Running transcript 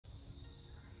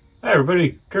Hi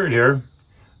everybody, Kurt here.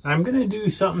 I'm going to do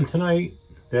something tonight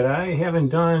that I haven't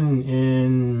done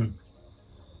in,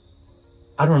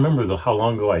 I don't remember how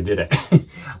long ago I did it.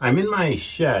 I'm in my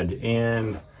shed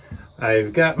and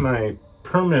I've got my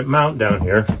permanent mount down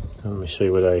here. Let me show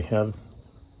you what I have.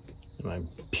 My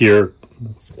Pier.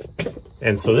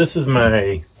 And so this is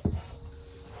my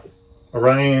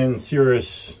Orion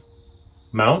Cirrus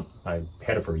mount. I've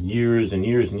had it for years and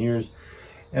years and years.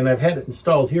 And I've had it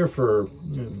installed here for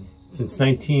since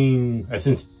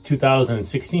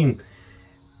 2016,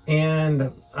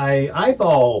 and I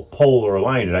eyeball polar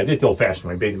aligned it. I did the old-fashioned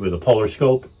way, basically with a polar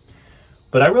scope,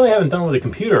 but I really haven't done it with a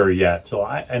computer yet. So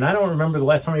I don't remember the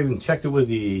last time I even checked it with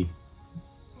the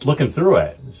looking through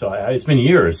it. So it's been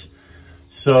years.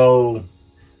 So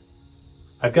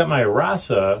I've got my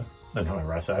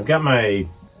I've got my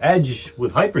Edge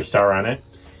with Hyperster on it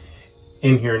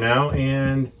in here now,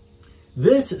 and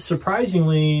this,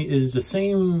 surprisingly, is the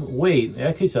same weight.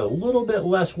 Actually, it's a little bit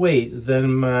less weight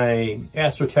than my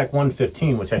AstroTech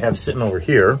 115, which I have sitting over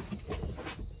here.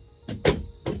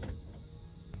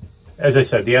 As I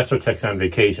said, the AstroTech's on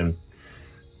vacation.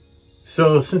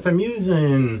 So since I'm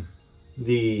using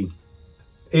the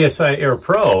AISAir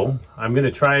Pro, I'm going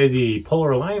to try the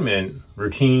polar alignment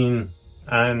routine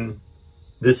on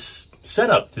this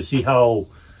setup to see how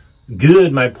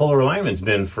good my polar alignment's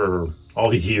been for all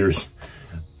these years.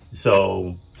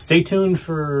 So stay tuned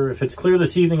for, if it's clear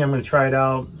this evening, I'm going to try it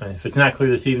out. If it's not clear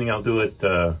this evening, I'll do it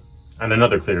on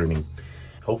another clear evening.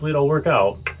 Hopefully it'll work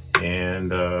out,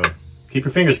 and keep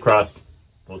your fingers crossed.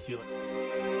 We'll see you later.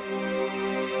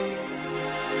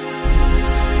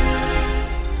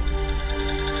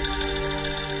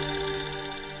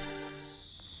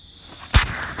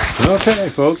 Okay,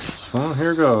 folks, well,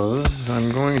 here goes.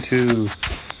 I'm going to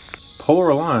polar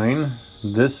align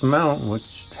this mount,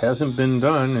 which hasn't been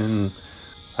done in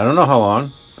I don't know how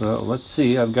long, but let's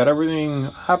see. I've got everything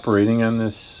operating on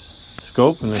this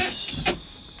scope, and it's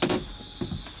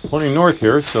pointing north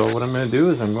here. So what I'm going to do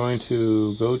is I'm going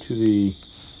to go to the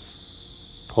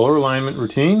polar alignment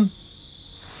routine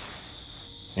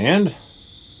and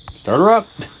start her up.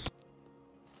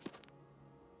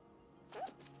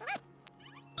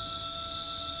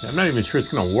 I'm not even sure it's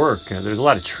going to work. There's a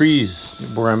lot of trees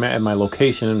where I'm at my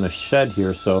location in the shed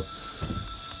here, so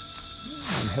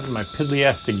I'm having my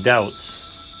piddly-astic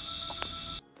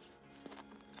doubts.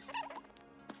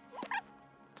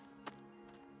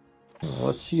 Well,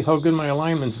 let's see how good my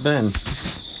alignment's been.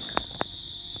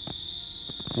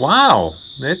 Wow,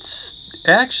 it's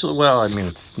actually, well, I mean,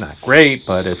 it's not great,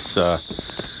 but it's better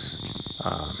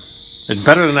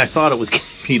than I thought it was going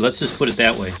to be. Let's just put it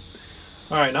that way.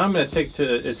 All right, now it's going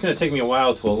to take me a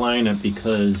while to align it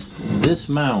because this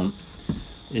mount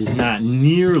is not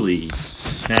nearly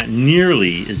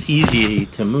as easy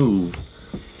to move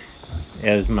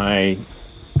as my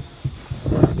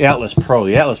Atlas Pro.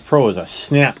 The Atlas Pro is a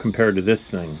snap compared to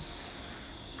this thing.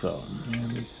 So, let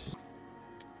me see.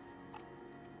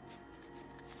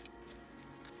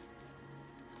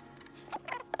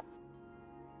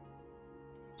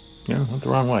 Yeah, went the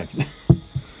wrong way.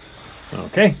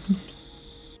 Okay.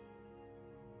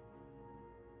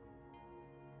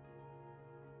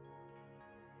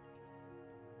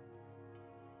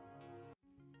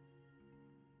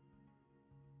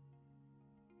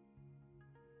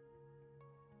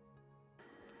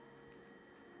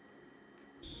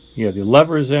 Yeah, the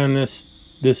levers on this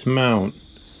mount,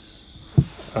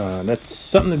 that's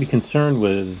something to be concerned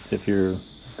with if you're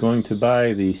going to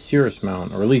buy the Cirrus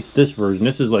mount, or at least this version.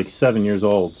 This is like 7 years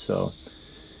old, so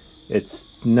it's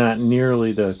not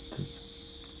nearly as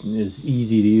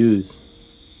easy to use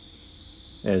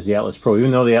as the Atlas Pro.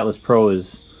 Even though the Atlas Pro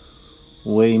is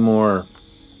way more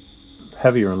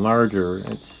heavier and larger,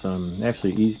 it's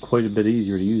actually quite a bit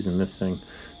easier to use in this thing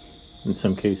in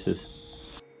some cases.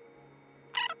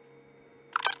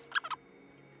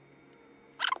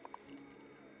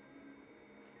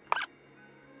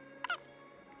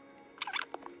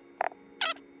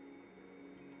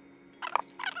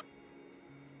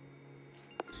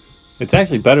 It's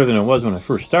actually better than it was when I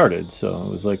first started, so it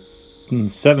was like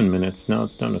 7 minutes. Now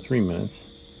it's down to 3 minutes.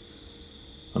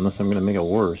 Unless I'm going to make it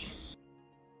worse.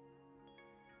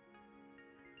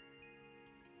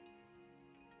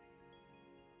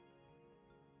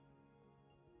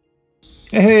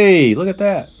 Hey, look at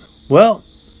that. Well,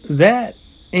 that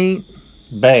ain't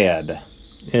bad.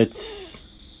 It's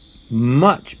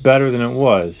much better than it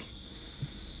was.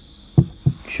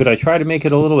 Should I try to make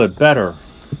it a little bit better?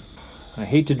 I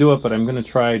hate to do it, but I'm going to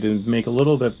try to make a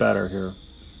little bit better here.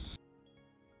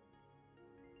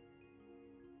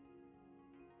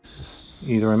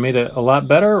 Either I made it a lot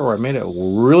better or I made it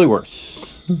really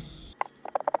worse.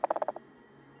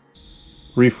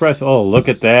 refresh. Oh, look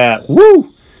at that.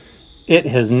 Woo! It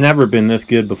has never been this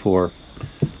good before.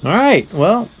 All right,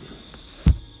 well.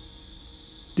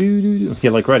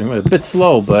 Yeah, like right, a bit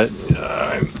slow, but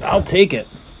I'll take it.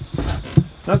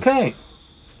 Okay.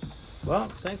 Well,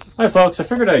 thanks. Hi, folks. I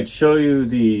figured I'd show you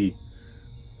the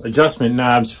adjustment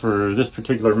knobs for this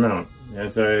particular mount.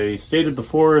 As I stated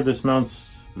before, this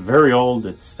mount's very old.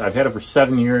 I've had it for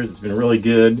 7 years. It's been really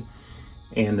good.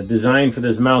 And the design for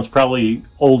this mount's probably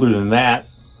older than that.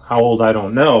 How old, I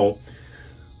don't know.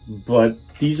 But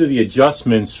these are the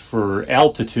adjustments for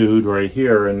altitude right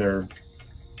here, and they're,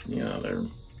 you know,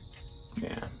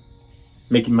 yeah,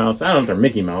 Mickey Mouse. I don't know if they're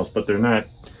Mickey Mouse, but they're not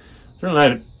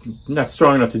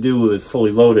strong enough to do with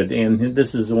fully loaded. And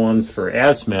this is the ones for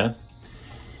azimuth.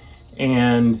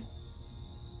 And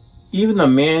even the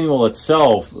manual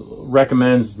itself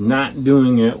recommends not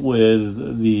doing it with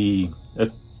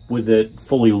it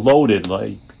fully loaded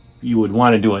like you would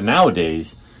want to do it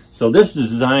nowadays. So this is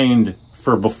designed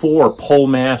for before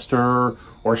Polemaster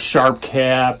or Sharp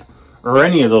Cap or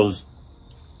any of those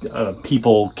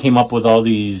people came up with all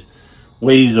these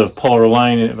ways of polar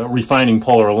alignment, refining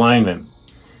polar alignment.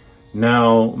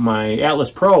 Now my Atlas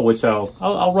Pro, which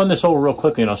I'll run this over real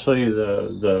quickly and I'll show you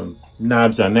the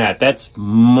knobs on that. That's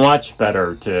much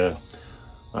better to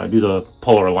do the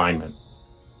polar alignment.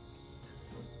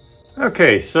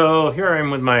 Okay, so here I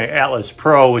am with my Atlas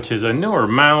Pro, which is a newer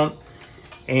mount,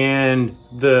 and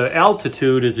the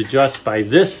altitude is adjusted by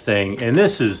this thing, and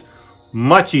this is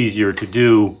much easier to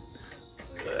do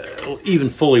even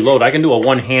fully loaded. I can do a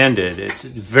one-handed. It's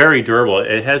very durable.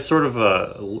 It has sort of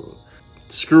a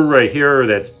screw right here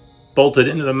that's bolted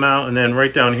into the mount, and then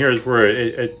right down here is where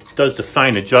it does the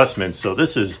fine adjustments. So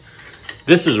this is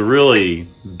really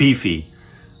beefy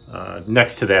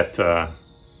next to that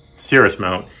Cirrus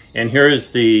mount. And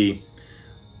here's the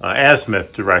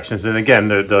azimuth directions. And again,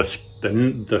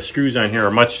 the screws on here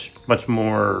are much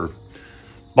more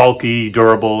bulky,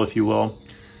 durable, if you will.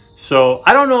 So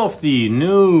I don't know if the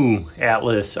new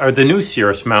Atlas or the new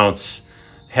Cirrus mounts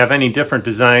have any different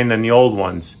design than the old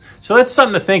ones. So that's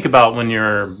something to think about when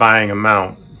you're buying a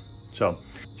mount. So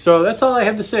that's all I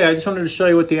have to say. I just wanted to show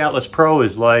you what the Atlas Pro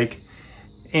is like.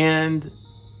 And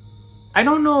I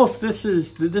don't know if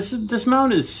this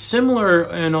mount is similar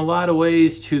in a lot of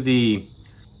ways to the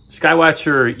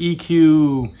Skywatcher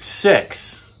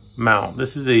EQ6 mount.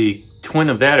 This is the twin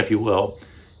of that, if you will.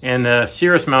 And the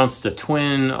Cirrus mount's the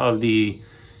twin of the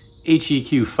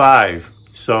HEQ5.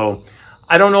 So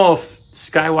I don't know if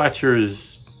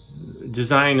Skywatcher's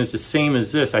design is the same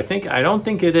as this. I don't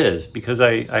think it is, because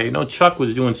I know Chuck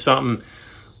was doing something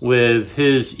with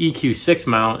his EQ6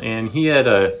 mount, and he had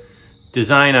a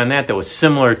design on that was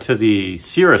similar to the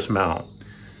Cirrus mount.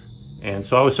 And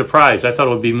so I was surprised. I thought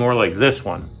it would be more like this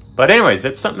one. But anyways,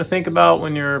 that's something to think about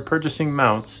when you're purchasing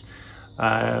mounts.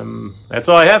 That's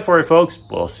all I have for you, folks.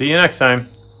 We'll see you next time.